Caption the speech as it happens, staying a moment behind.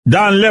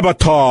Don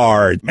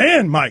Lebatard.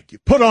 Man, Mike, you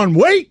put on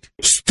weight.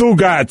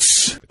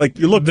 Stugotz. Like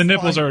you look. The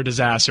nipples are a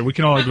disaster. We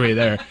can all agree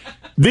there.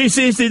 This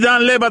is the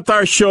Don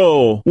Lebatard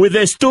Show with the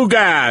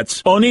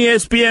Stugotz on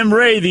ESPN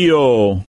Radio.